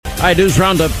All right, News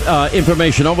Roundup,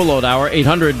 Information Overload Hour,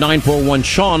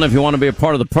 800-941-SEAN if you want to be a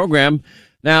part of the program.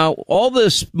 Now, all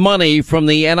this money from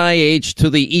the NIH to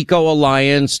the Eco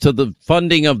Alliance to the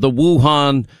funding of the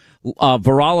Wuhan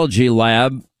virology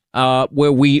lab,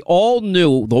 where we all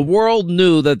knew, the world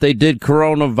knew that they did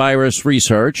coronavirus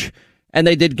research and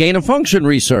they did gain of function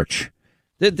research.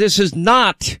 This is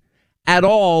not at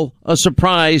all a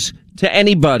surprise to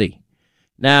anybody.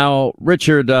 Now,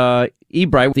 Richard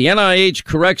Ebright, the NIH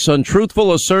corrects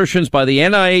untruthful assertions by the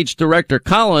NIH Director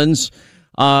Collins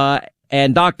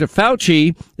and Dr.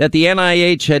 Fauci that the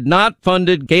NIH had not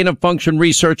funded gain-of-function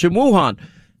research in Wuhan.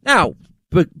 Now,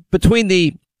 between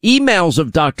the emails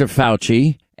of Dr.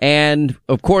 Fauci and,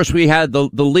 of course, we had the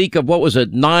leak of,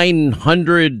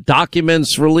 900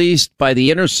 documents released by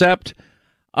The Intercept,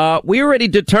 we already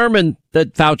determined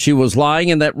that Fauci was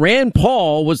lying and that Rand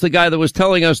Paul was the guy that was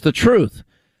telling us the truth.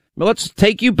 Well, let's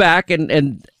take you back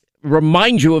and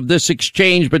remind you of this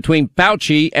exchange between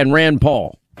Fauci and Rand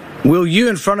Paul. Will you,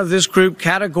 in front of this group,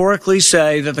 categorically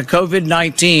say that the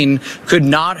COVID-19 could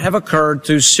not have occurred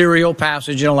through serial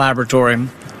passage in a laboratory?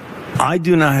 I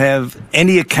do not have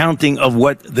any accounting of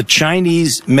what the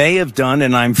Chinese may have done,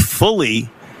 and I'm fully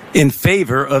in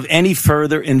favor of any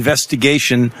further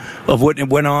investigation of what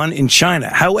went on in China.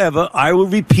 However, I will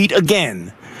repeat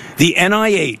again, the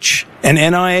NIH and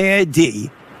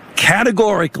NIAID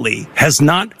categorically has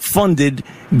not funded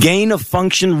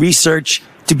gain-of-function research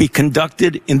to be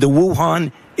conducted in the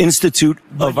Wuhan Institute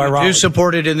of Virology. We do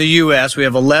support it in the U.S. We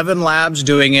have 11 labs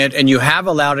doing it, and you have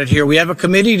allowed it here. We have a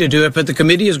committee to do it, but the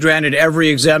committee has granted every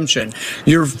exemption.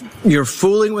 You're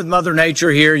fooling with Mother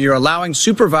Nature here. You're allowing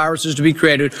superviruses to be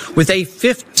created with a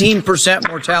 15%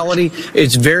 mortality.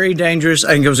 It's very dangerous. I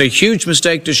think it was a huge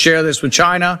mistake to share this with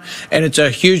China, and it's a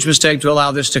huge mistake to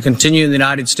allow this to continue in the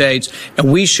United States.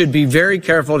 And we should be very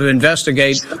careful to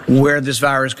investigate where this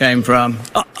virus came from.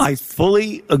 I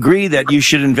fully agree that you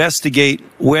should investigate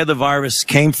where the virus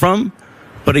came from.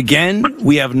 But again,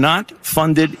 we have not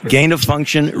funded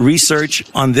gain-of-function research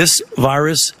on this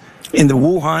virus in the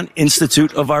Wuhan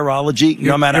Institute of Virology,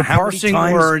 no matter how many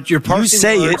times you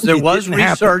say it. There was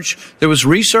research. There was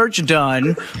research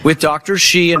done with Dr.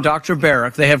 Shi and Dr.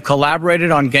 Barak. They have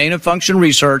collaborated on gain-of-function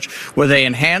research where they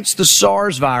enhanced the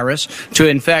SARS virus to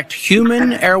infect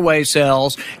human airway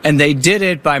cells, and they did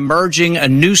it by merging a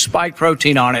new spike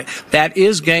protein on it. That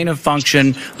is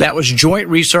gain-of-function. That was joint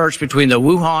research between the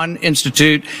Wuhan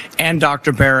Institute and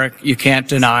Dr. Barak. You can't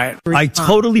deny it. I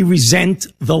totally resent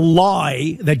the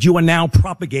lie that you are now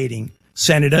propagating,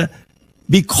 Senator,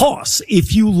 because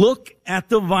if you look at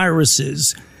the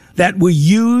viruses that were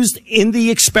used in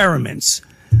the experiments,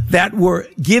 that were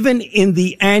given in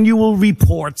the annual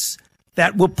reports,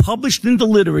 that were published in the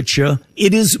literature,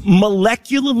 it is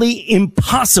molecularly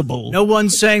impossible. No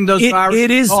one's saying those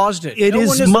viruses caused it. It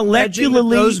is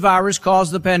molecularly. Those viruses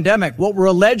caused the pandemic. What we're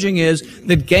alleging is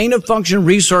that gain-of-function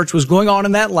research was going on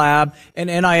in that lab, and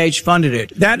NIH funded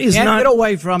it. That is not. You can't get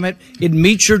away from it. It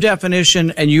meets your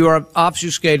definition, and you are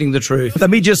obfuscating the truth. Let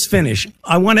me just finish.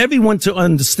 I want everyone to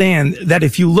understand that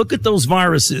if you look at those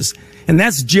viruses, and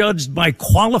that's judged by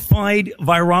qualified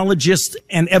virologists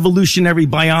and evolutionary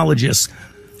biologists,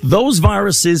 those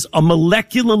viruses are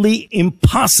molecularly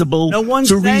impossible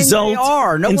to result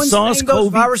in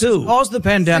SARS-CoV-2. Caused the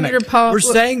pandemic. We're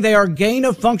saying they are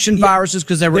gain-of-function viruses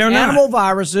because they were animal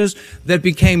viruses that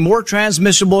became more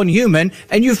transmissible in human,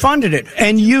 and you funded it.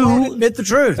 And you admit the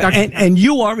truth. And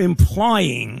you are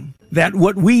implying that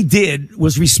what we did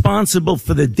was responsible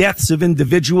for the deaths of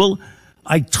individuals.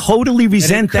 I totally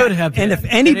resent that. And if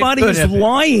anybody is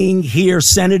lying here,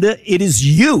 Senator, it is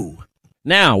you.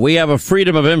 Now, we have a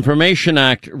Freedom of Information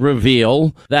Act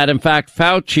reveal that, in fact,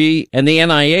 Fauci and the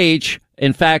NIH,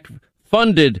 in fact,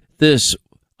 funded this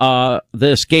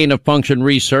gain-of-function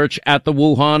research at the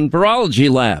Wuhan Virology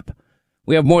Lab.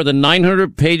 We have more than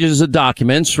 900 pages of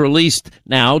documents released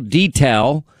now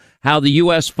detail how the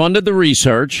U.S. funded the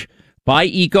research by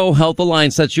Eco Health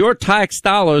Alliance. That's your tax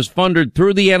dollars funded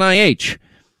through the NIH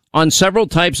on several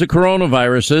types of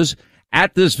coronaviruses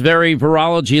at this very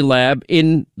virology lab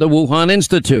in the Wuhan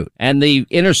Institute. And the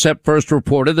Intercept first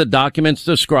reported the documents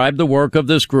describe the work of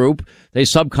this group. They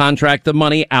subcontract the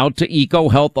money out to Eco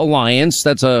Health Alliance.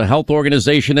 That's a health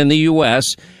organization in the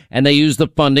U.S. And they use the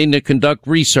funding to conduct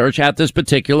research at this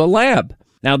particular lab.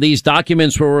 Now, these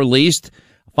documents were released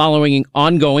following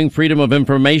ongoing Freedom of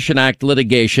Information Act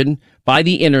litigation by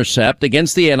the Intercept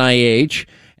against the NIH.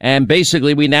 And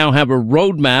basically, we now have a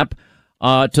roadmap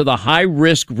to the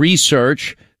high-risk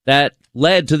research that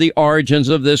led to the origins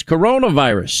of this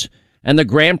coronavirus. And the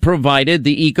grant provided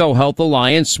the EcoHealth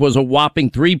Alliance was a whopping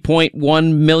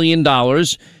 $3.1 million,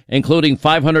 including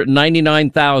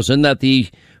 $599,000 that the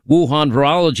Wuhan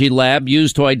Virology Lab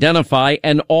used to identify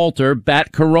and alter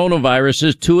bat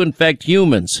coronaviruses to infect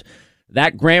humans.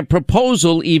 That grant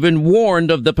proposal even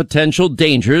warned of the potential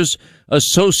dangers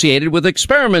associated with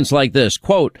experiments like this.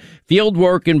 Quote, field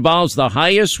work involves the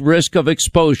highest risk of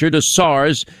exposure to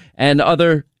SARS and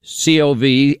other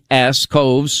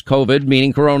COVID,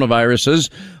 meaning coronaviruses,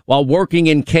 while working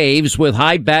in caves with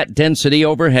high bat density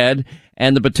overhead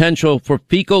and the potential for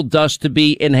fecal dust to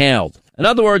be inhaled. In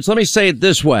other words, let me say it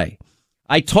this way.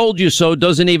 I told you so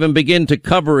doesn't even begin to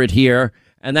cover it here.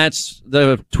 And that's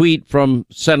the tweet from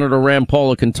Senator Rand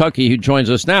Paul of Kentucky, who joins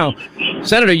us now.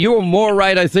 Senator, you were more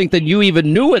right, I think, than you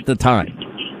even knew at the time.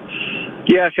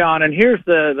 Yeah, Sean, and here's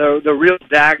the real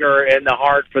dagger in the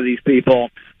heart for these people.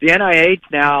 The NIH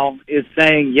now is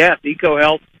saying, yes,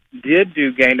 EcoHealth did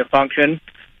do gain of function.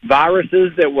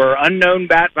 Viruses that were unknown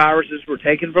bat viruses were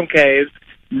taken from caves,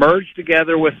 merged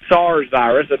together with SARS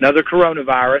virus, another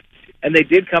coronavirus, and they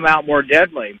did come out more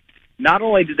deadly. Not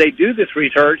only did they do this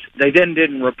research, they then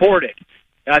didn't report it.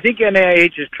 And I think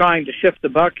NIH is trying to shift the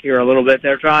buck here a little bit.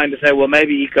 They're trying to say, well,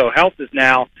 maybe EcoHealth is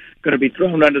now going to be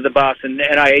thrown under the bus, and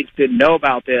NIH didn't know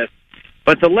about this.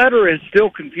 But the letter is still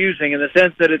confusing in the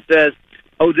sense that it says,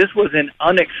 oh, this was an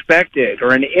unexpected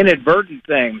or an inadvertent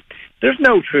thing. There's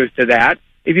no truth to that.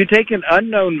 If you take an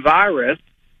unknown virus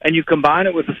and you combine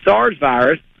it with the SARS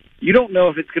virus, you don't know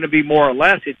if it's going to be more or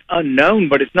less. It's unknown,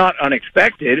 but it's not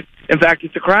unexpected. In fact,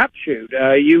 it's a crapshoot.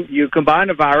 You combine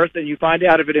a virus and you find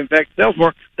out if it infects cells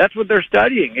more. That's what they're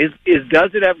studying, is does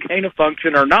it have gain of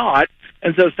function or not?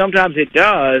 And so sometimes it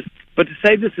does. But to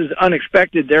say this is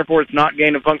unexpected, therefore it's not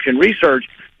gain of function research,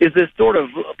 is this sort of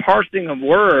parsing of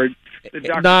words.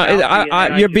 No,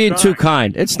 you're being too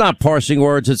kind. It's not parsing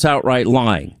words. It's outright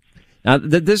lying. Now,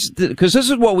 because this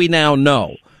is what we now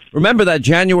know. Remember that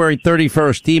January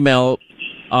 31st email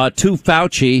to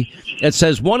Fauci. It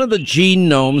says one of the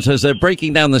genomes, as they're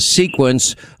breaking down the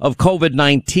sequence of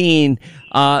COVID-19,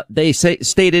 they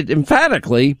stated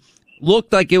emphatically,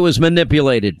 looked like it was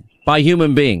manipulated by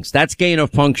human beings. That's gain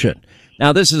of function.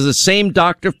 Now, this is the same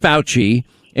Dr. Fauci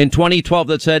in 2012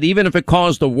 that said even if it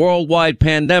caused a worldwide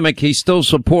pandemic, he still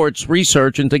supports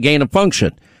research into gain of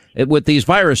function with these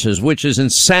viruses, which is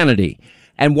insanity.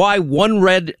 And why 1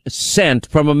 red cent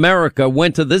from America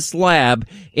went to this lab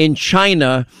in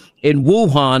China, in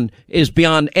Wuhan, is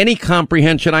beyond any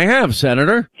comprehension I have,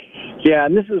 Senator. Yeah,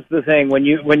 and this is the thing. When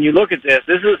you look at this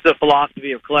is the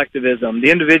philosophy of collectivism.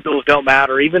 The individuals don't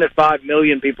matter. Even if 5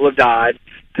 million people have died,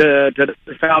 to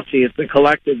Fauci, it's the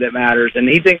collective that matters. And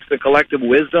he thinks the collective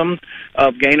wisdom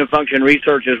of gain-of-function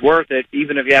research is worth it,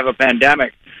 even if you have a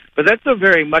pandemic. But that's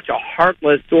very much a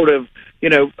heartless sort of,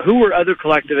 who were other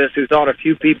collectivists who thought a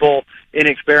few people in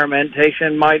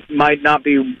experimentation might not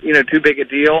be, too big a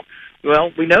deal?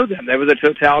 Well, we know them. They were the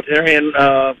totalitarian,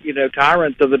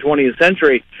 tyrants of the 20th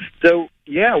century. So,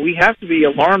 yeah, we have to be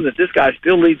alarmed that this guy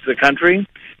still leads the country.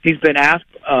 He's been asked,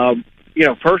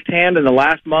 firsthand in the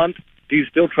last month, do you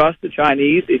still trust the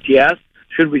Chinese? It's yes.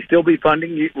 Should we still be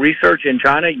funding research in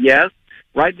China? Yes.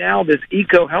 Right now, this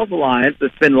EcoHealth Alliance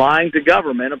that's been lying to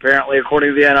government, apparently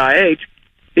according to the NIH,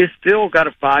 is still got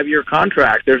a 5-year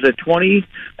contract. There's a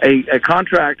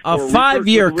contract. A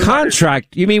 5-year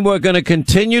contract? You mean we're going to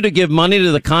continue to give money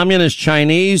to the communist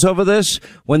Chinese over this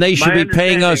when they should be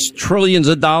paying us trillions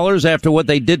of dollars after what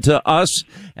they did to us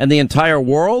and the entire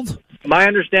world? My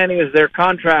understanding is their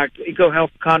contract,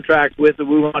 EcoHealth contract with the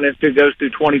Wuhan Institute, goes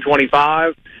through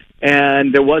 2025.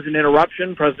 And there was an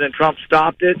interruption. President Trump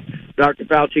stopped it. Dr.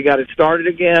 Fauci got it started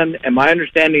again. And my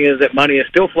understanding is that money is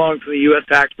still flowing from the U.S.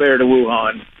 taxpayer to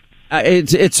Wuhan.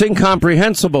 It's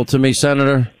incomprehensible to me,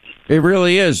 Senator. It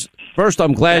really is. First,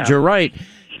 I'm glad you're right.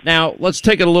 Now, let's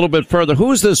take it a little bit further.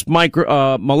 Who is this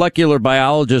molecular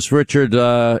biologist, Richard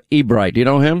Ebright? Do you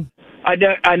know him? I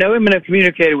know him and have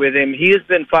communicated with him. He has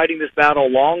been fighting this battle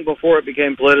long before it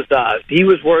became politicized. He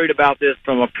was worried about this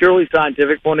from a purely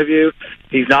scientific point of view.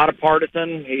 He's not a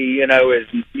partisan. He's in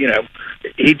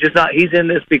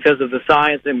this because of the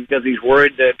science and because he's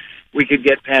worried that we could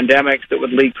get pandemics that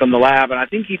would leak from the lab. And I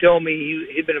think he told me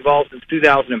he'd been involved since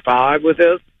 2005 with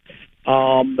this.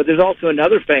 But there's also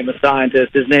another famous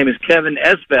scientist. His name is Kevin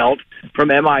Esvelt from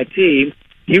MIT.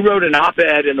 He wrote an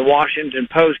op-ed in the Washington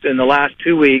Post in the last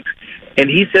 2 weeks, and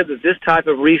he said that this type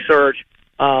of research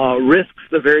risks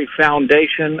the very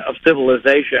foundation of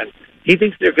civilization. He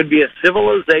thinks there could be a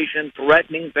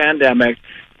civilization-threatening pandemic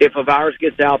if a virus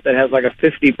gets out that has like a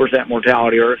 50%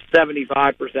 mortality or a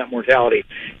 75% mortality.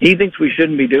 He thinks we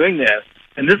shouldn't be doing this.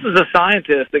 And this is a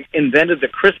scientist that invented the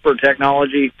CRISPR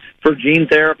technology for gene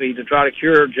therapy to try to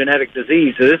cure genetic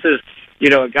disease. So this is,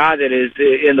 a guy that is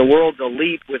in the world's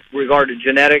elite with regard to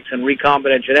genetics and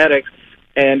recombinant genetics.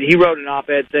 And he wrote an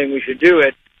op-ed saying we should do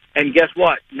it. And guess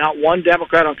what? Not one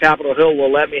Democrat on Capitol Hill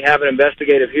will let me have an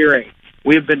investigative hearing.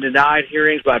 We've been denied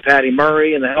hearings by Patty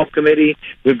Murray in the Health Committee.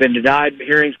 We've been denied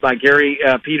hearings by Gary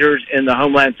Peters in the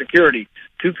Homeland Security.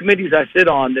 Two committees I sit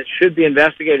on that should be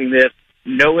investigating this.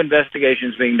 No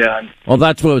investigations being done. Well,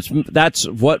 that's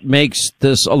what makes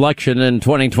this election in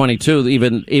 2022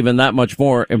 even that much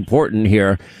more important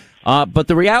here. But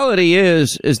the reality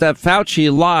is that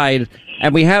Fauci lied,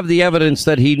 and we have the evidence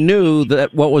that he knew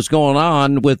that what was going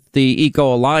on with the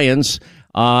Eco Alliance.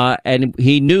 And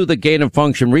he knew that gain of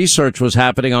function research was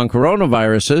happening on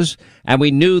coronaviruses, and we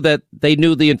knew that they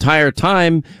knew the entire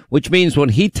time, which means when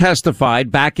he testified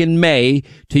back in May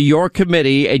to your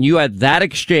committee and you had that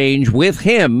exchange with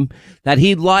him, that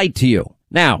he lied to you.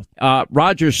 Now,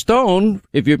 Roger Stone,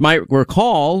 if you might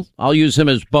recall, I'll use him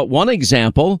as but one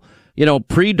example,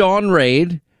 pre-dawn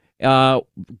raid,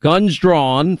 guns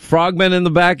drawn, frogmen in the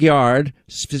backyard,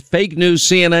 fake news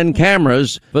CNN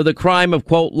cameras for the crime of,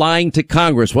 quote, lying to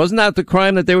Congress. Wasn't that the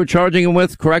crime that they were charging him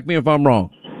with? Correct me if I'm wrong.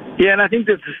 Yeah, and I think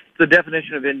that's the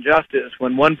definition of injustice.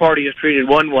 When one party is treated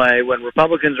one way, when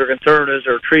Republicans or conservatives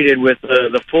are treated with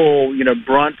the full,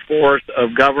 brunt force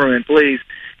of government police,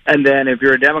 and then if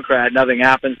you're a Democrat, nothing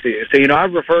happens to you. So,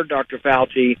 I've referred Dr.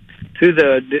 Fauci to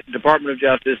the Department of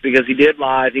Justice because he did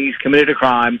lie. I think he's committed a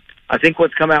crime. I think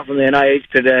what's come out from the NIH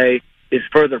today is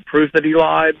further proof that he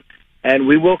lied, and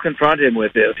we will confront him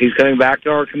with this. He's coming back to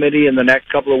our committee in the next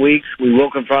couple of weeks. We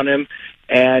will confront him,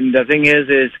 and the thing is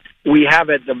we have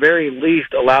at the very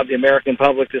least allowed the American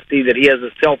public to see that he has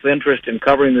a self-interest in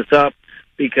covering this up,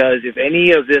 because if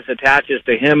any of this attaches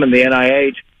to him and the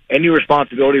NIH, any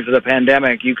responsibility for the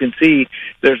pandemic, you can see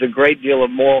there's a great deal of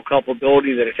moral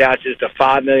culpability that attaches to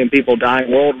 5 million people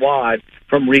dying worldwide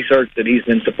from research that he's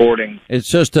been supporting. It's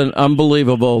just an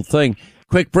unbelievable thing.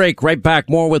 Quick break, right back.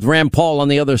 More with Rand Paul on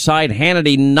the other side.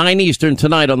 Hannity, 9 Eastern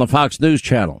tonight on the Fox News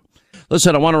Channel.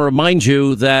 Listen, I want to remind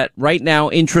you that right now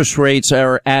interest rates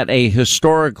are at a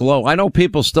historic low. I know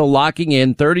people still locking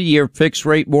in 30-year fixed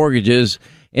rate mortgages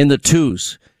in the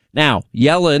twos. Now,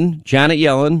 Janet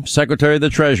Yellen, Secretary of the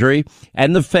Treasury,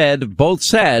 and the Fed both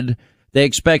said they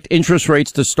expect interest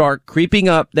rates to start creeping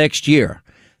up next year.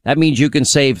 That means you can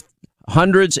save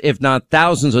hundreds, if not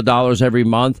thousands of dollars every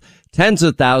month, tens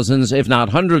of thousands, if not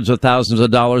hundreds of thousands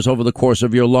of dollars over the course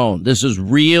of your loan. This is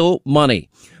real money.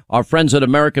 Our friends at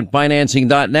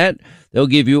AmericanFinancing.net, they'll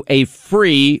give you a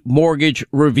free mortgage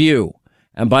review.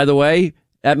 And by the way,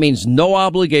 that means no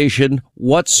obligation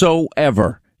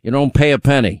whatsoever. You don't pay a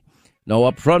penny. No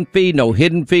upfront fee, no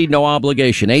hidden fee, no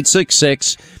obligation.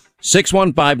 866-615-9200,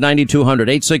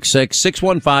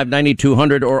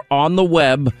 866-615-9200, or on the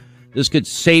web. This could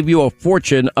save you a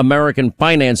fortune,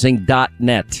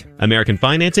 AmericanFinancing.net. American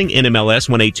Financing, NMLS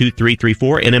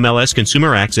 182334,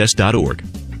 NMLSConsumerAccess.org.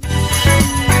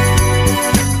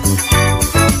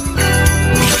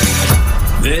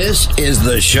 This is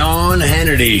the Sean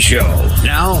Hannity Show,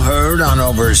 now heard on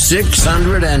over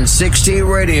 660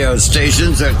 radio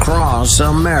stations across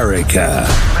America.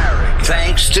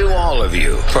 Thanks to all of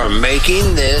you for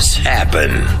making this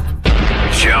happen.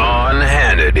 Sean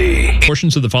Hannity.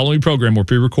 Portions of the following program were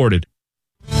pre-recorded.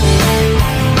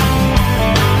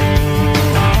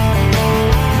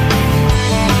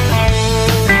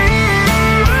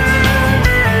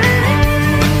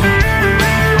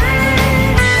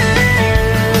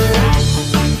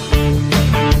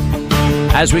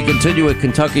 As we continue with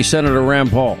Kentucky Senator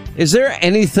Rand Paul, is there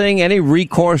any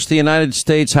recourse the United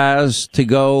States has to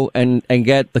go and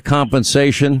get the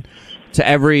compensation to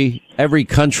every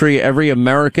country, every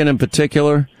American in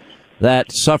particular,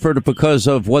 that suffered because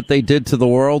of what they did to the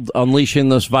world, unleashing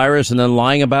this virus and then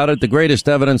lying about it? The greatest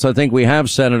evidence I think we have,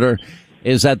 Senator,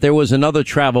 is that there was another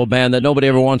travel ban that nobody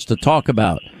ever wants to talk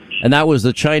about. And that was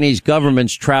the Chinese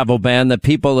government's travel ban, that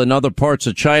people in other parts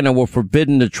of China were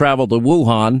forbidden to travel to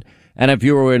Wuhan. And if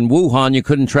you were in Wuhan, you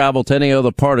couldn't travel to any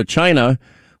other part of China,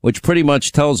 which pretty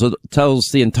much tells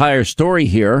the entire story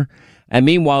here. And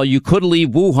meanwhile, you could leave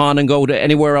Wuhan and go to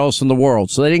anywhere else in the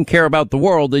world. So they didn't care about the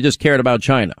world. They just cared about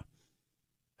China.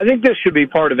 I think this should be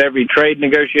part of every trade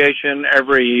negotiation,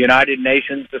 every United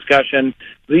Nations discussion.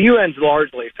 The UN's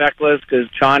largely feckless because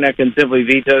China can simply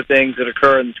veto things that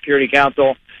occur in the Security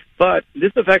Council. But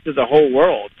this affected the whole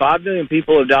world. 5 million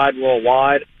people have died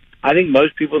worldwide. I think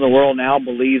most people in the world now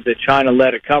believe that China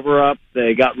led a cover-up.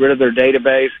 They got rid of their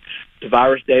database. The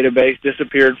virus database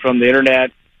disappeared from the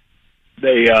Internet.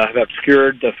 They have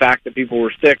obscured the fact that people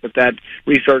were sick at that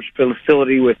research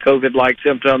facility with COVID-like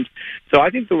symptoms. So I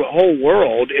think the whole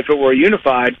world, if it were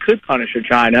unified, could punish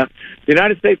China. The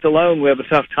United States alone, we have a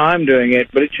tough time doing it,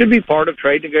 but it should be part of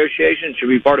trade negotiations. It should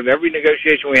be part of every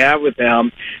negotiation we have with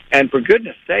them. And for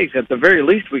goodness sakes, at the very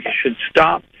least, we should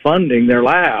stop funding their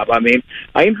lab. I mean,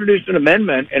 I introduced an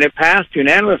amendment, and it passed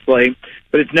unanimously,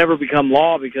 but it's never become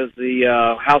law because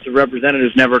the House of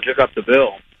Representatives never took up the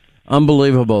bill.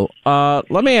 Unbelievable.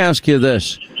 Let me ask you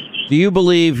this. Do you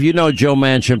believe, you know Joe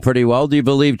Manchin pretty well, do you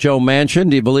believe Joe Manchin,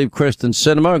 do you believe Kyrsten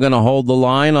Sinema are going to hold the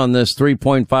line on this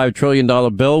 $3.5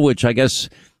 trillion bill, which I guess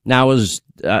now is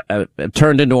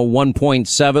turned into a $1.7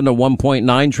 to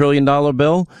 $1.9 trillion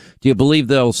bill? Do you believe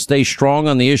they'll stay strong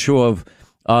on the issue of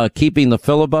keeping the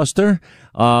filibuster?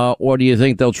 Or do you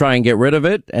think they'll try and get rid of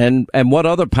it? And what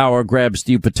other power grabs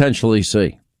do you potentially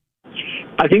see?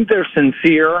 I think they're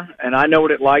sincere, and I know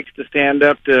what it likes to stand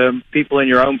up to people in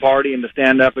your own party and to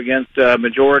stand up against a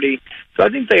majority. So I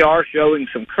think they are showing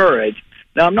some courage.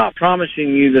 Now, I'm not promising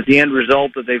you that the end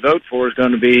result that they vote for is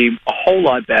going to be a whole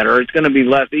lot better. It's going to be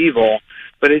less evil,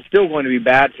 but it's still going to be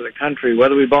bad for the country.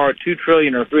 Whether we borrow $2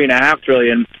 trillion or $3.5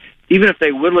 trillion, even if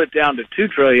they whittle it down to $2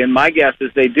 trillion, my guess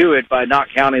is they do it by not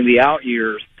counting the out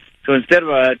years. So instead of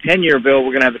a 10-year bill,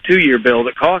 we're going to have a 2-year bill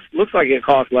that looks like it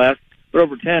costs less, but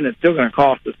over 10, it's still going to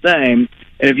cost the same.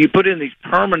 And if you put in these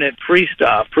permanent free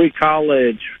stuff, free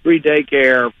college, free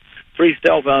daycare, free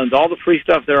cell phones, all the free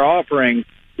stuff they're offering,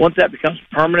 once that becomes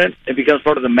permanent, it becomes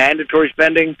part of the mandatory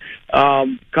spending.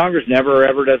 Congress never,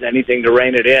 ever does anything to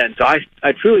rein it in. So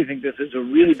I truly think this is a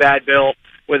really bad bill,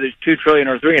 whether it's $2 trillion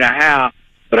or $3.5.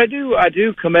 But I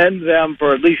do commend them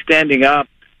for at least standing up,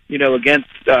 against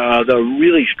the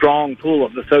really strong pull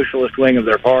of the socialist wing of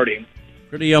their party.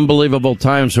 Pretty unbelievable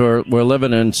times we're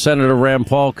living in. Senator Rand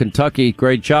Paul, Kentucky,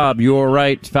 great job. You were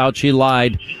right. Fauci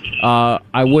lied.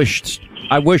 I wish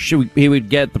he would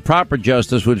get the proper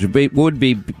justice, which would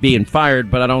be being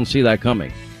fired, but I don't see that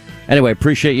coming. Anyway,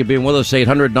 appreciate you being with us.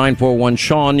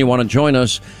 800-941-SEAN. You want to join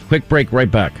us? Quick break,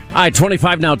 right back. All right,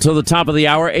 25 now till the top of the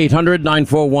hour.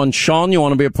 800-941-SEAN. You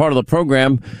want to be a part of the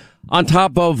program. On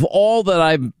top of all that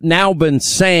I've now been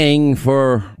saying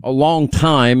for a long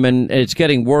time, and it's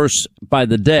getting worse by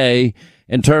the day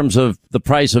in terms of the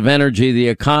price of energy, the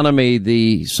economy,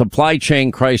 the supply chain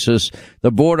crisis,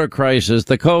 the border crisis,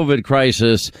 the COVID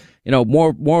crisis,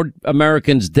 more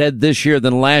Americans dead this year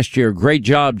than last year. Great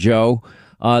job, Joe.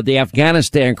 The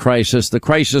Afghanistan crisis, the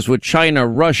crisis with China,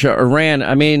 Russia, Iran.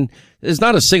 I mean, there's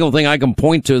not a single thing I can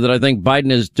point to that I think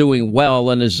Biden is doing well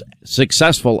and is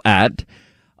successful at.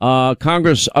 Senator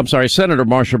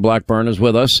Marsha Blackburn is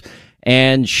with us,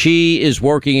 and she is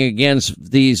working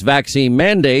against these vaccine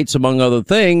mandates, among other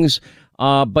things.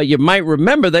 But you might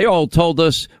remember they all told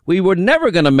us we were never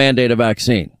going to mandate a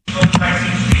vaccine.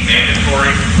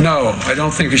 No, I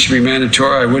don't think it should be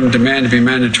mandatory. I wouldn't demand to be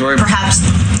mandatory. Perhaps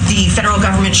the federal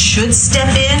government should step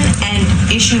in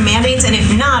and issue mandates, and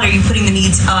if not, are you putting the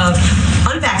needs of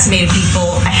unvaccinated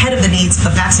people ahead of the needs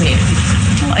of vaccinated people?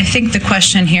 Well, I think the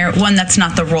question here, one, that's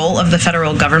not the role of the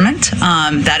federal government.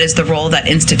 That is the role that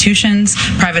institutions,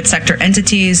 private sector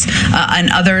entities,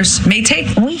 and others may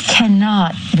take. We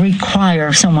cannot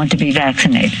require someone to be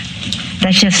vaccinated.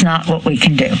 That's just not what we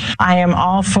can do. I am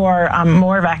all for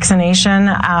more vaccination,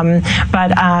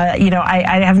 but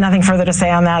I have nothing further to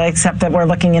say on that except that we're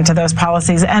looking into those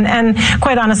policies. And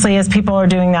quite honestly, as people are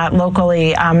doing that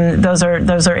locally, those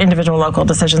are individual local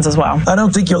decisions as well. I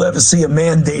don't think you'll ever see a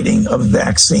mandating of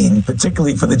vaccine,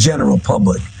 particularly for the general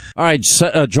public. All right,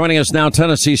 joining us now,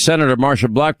 Tennessee Senator Marsha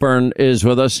Blackburn is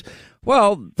with us.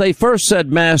 Well, they first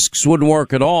said masks wouldn't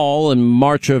work at all. In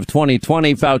March of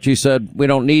 2020, Fauci said, we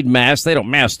don't need masks.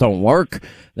 Masks don't work.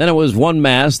 Then it was one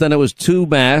mask. Then it was two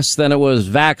masks. Then it was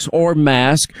vax or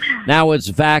mask. Now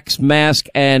it's vax, mask,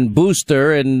 and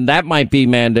booster, and that might be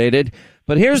mandated.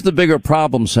 But here's the bigger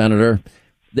problem, Senator.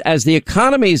 As the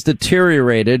economy's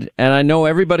deteriorated, and I know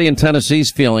everybody in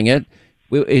Tennessee's feeling it,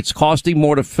 it's costing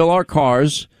more to fill our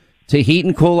cars, to heat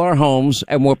and cool our homes,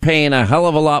 and we're paying a hell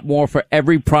of a lot more for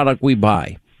every product we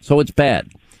buy. So it's bad.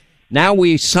 Now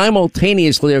we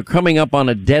simultaneously are coming up on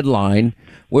a deadline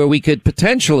where we could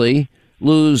potentially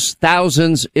lose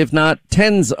thousands, if not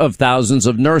tens of thousands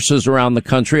of nurses around the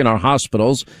country in our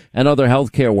hospitals and other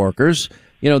healthcare workers.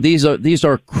 These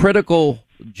are critical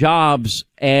jobs,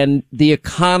 and the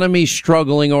economy's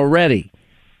struggling already.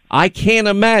 I can't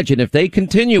imagine if they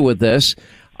continue with this.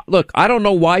 Look, I don't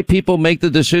know why people make the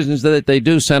decisions that they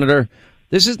do, Senator.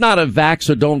 This is not a vax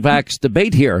or don't vax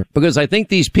debate here, because I think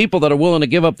these people that are willing to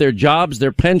give up their jobs,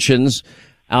 their pensions,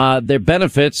 their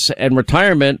benefits and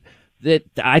retirement, that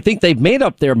I think they've made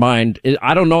up their mind.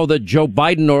 I don't know that Joe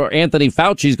Biden or Anthony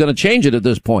Fauci is going to change it at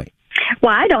this point.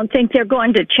 Well, I don't think they're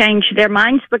going to change their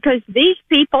minds because these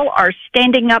people are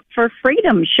standing up for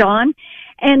freedom, Sean.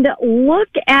 And look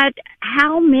at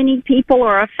how many people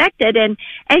are affected. And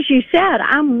as you said,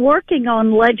 I'm working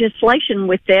on legislation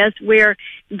with this. We're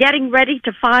getting ready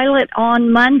to file it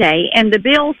on Monday. And the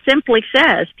bill simply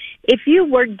says, if you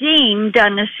were deemed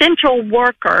an essential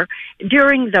worker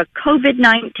during the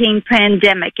COVID-19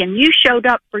 pandemic and you showed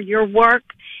up for your work,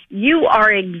 you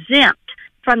are exempt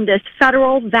from this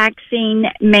federal vaccine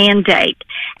mandate.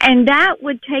 And that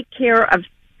would take care of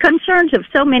concerns of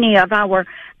so many of our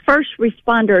first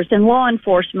responders and law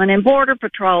enforcement and border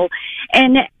patrol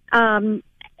and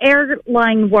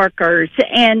airline workers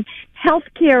and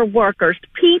healthcare workers,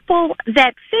 people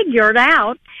that figured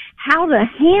out how to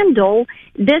handle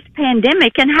this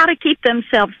pandemic and how to keep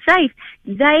themselves safe.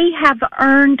 They have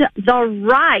earned the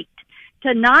right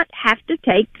to not have to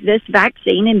take this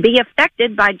vaccine and be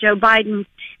affected by Joe Biden's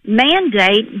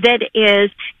mandate that is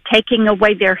taking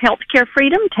away their health care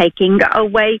freedom, taking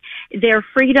away their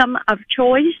freedom of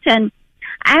choice. And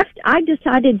I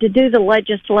decided to do the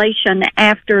legislation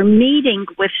after meeting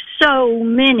with so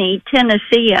many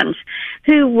Tennesseans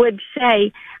who would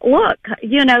say, look,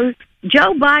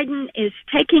 Joe Biden is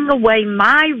taking away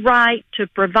my right to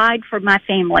provide for my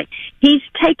family. He's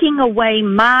taking away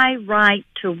my right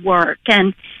to work.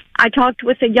 And I talked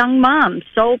with a young mom,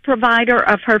 sole provider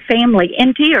of her family,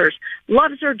 in tears,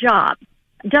 loves her job,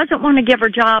 doesn't want to give her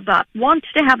job up, wants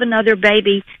to have another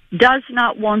baby, does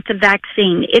not want the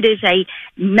vaccine. It is a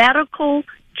medical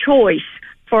choice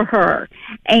for her.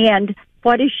 And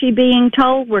what is she being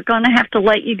told? We're going to have to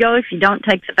let you go if you don't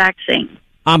take the vaccine.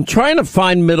 I'm trying to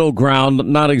find middle ground,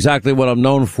 not exactly what I'm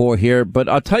known for here, but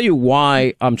I'll tell you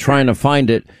why I'm trying to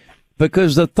find it.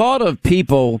 Because the thought of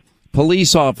people,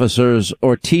 police officers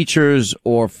or teachers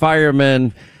or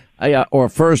firemen or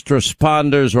first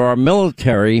responders or our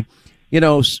military,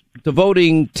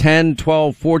 devoting 10,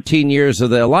 12, 14 years of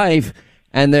their life,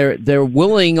 and they're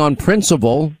willing on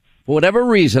principle, for whatever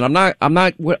reason.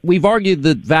 We've argued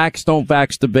the vax, don't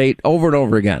vax debate over and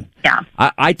over again. Yeah.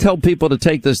 I tell people to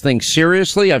take this thing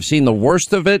seriously. I've seen the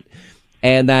worst of it,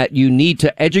 and that you need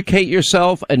to educate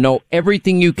yourself and know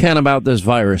everything you can about this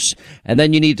virus. And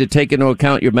then you need to take into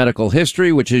account your medical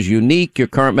history, which is unique, your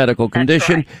current medical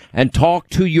condition, and talk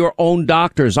to your own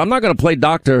doctors. I'm not going to play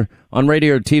doctor on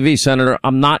radio or TV, Senator.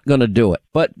 I'm not going to do it.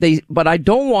 But I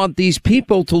don't want these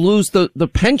people to lose the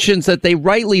pensions that they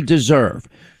rightly deserve.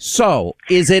 So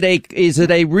is it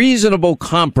a reasonable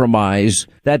compromise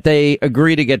that they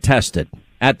agree to get tested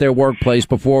at their workplace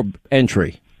before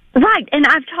entry? Right. And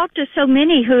I've talked to so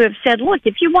many who have said, look,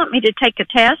 if you want me to take a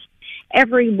test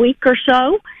every week or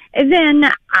so, then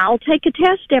I'll take a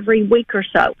test every week or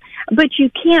so. But you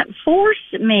can't force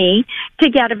me to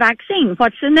get a vaccine.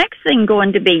 What's the next thing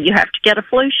going to be? You have to get a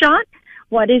flu shot?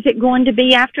 What is it going to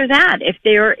be after that? If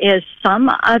there is some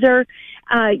other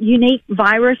unique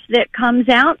virus that comes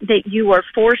out that you are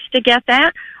forced to get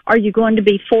that, are you going to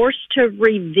be forced to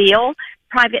reveal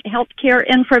private health care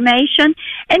information?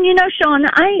 And Sean,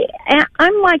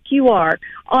 I'm like you are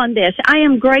on this. I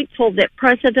am grateful that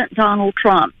President Donald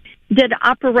Trump did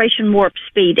Operation Warp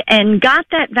Speed and got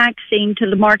that vaccine to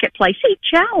the marketplace. He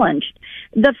challenged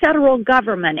the federal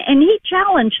government and he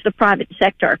challenged the private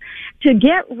sector to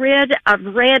get rid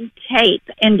of red tape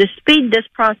and to speed this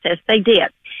process. They did.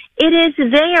 It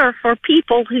is there for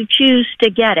people who choose to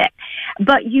get it,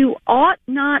 but you ought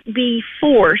not be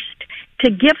forced to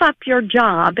give up your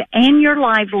job and your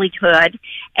livelihood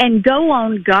and go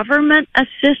on government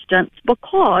assistance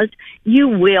because you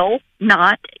will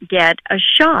not get a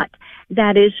shot.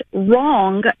 That is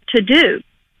wrong to do.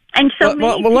 And so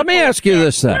well, let me ask you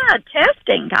this then. Yeah,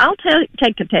 testing. I'll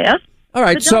take a test. All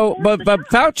right. But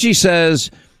Fauci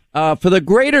says for the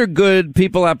greater good,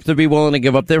 people have to be willing to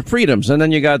give up their freedoms. And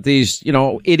then you got these,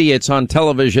 idiots on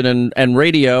television and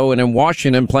radio and in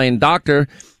Washington playing doctor.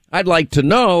 I'd like to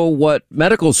know what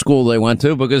medical school they went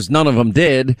to because none of them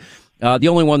did. The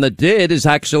only one that did is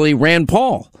actually Rand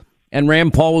Paul. And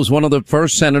Rand Paul was one of the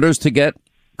first senators to get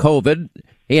COVID.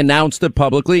 He announced it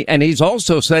publicly. And he's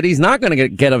also said he's not going to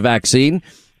get a vaccine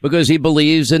because he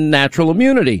believes in natural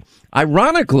immunity.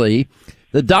 Ironically,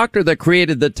 the doctor that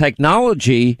created the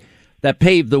technology that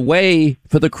paved the way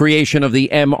for the creation of the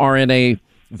mRNA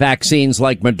vaccines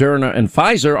like Moderna and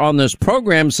Pfizer on this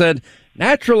program said,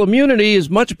 natural immunity is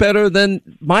much better than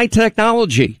my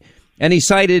technology. And he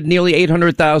cited nearly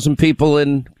 800,000 people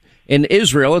in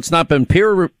Israel. It's not been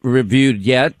peer reviewed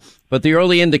yet, but the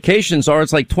early indications are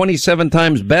it's like 27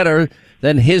 times better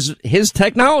than his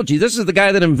technology. This is the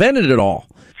guy that invented it all.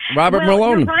 Robert Well,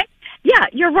 Malone. You're right. Yeah,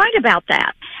 you're right about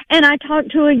that. And I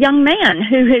talked to a young man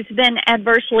who has been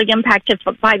adversely impacted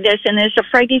by this and is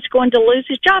afraid he's going to lose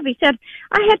his job. He said,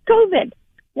 I had COVID.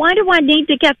 Why do I need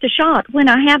to get the shot when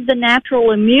I have the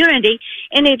natural immunity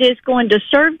and it is going to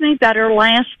serve me better,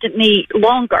 last me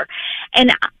longer?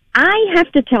 And I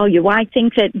have to tell you, I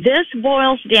think that this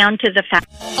boils down to the fact.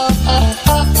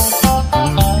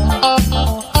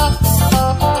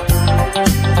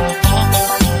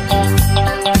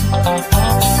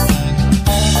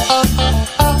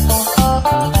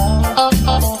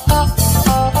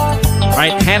 All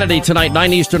right, Hannity tonight,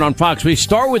 9 Eastern on Fox. We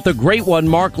start with the great one,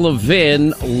 Mark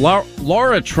Levin,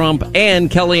 Laura Trump, and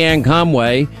Kellyanne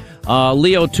Conway.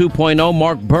 Leo 2.0,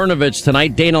 Mark Brnovich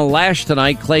tonight, Dana Lash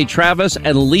tonight, Clay Travis,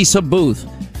 and Lisa Booth.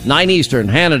 9 Eastern,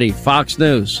 Hannity, Fox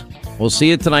News. We'll see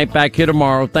you tonight, back here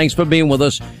tomorrow. Thanks for being with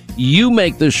us. You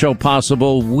make this show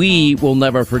possible. We will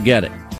never forget it.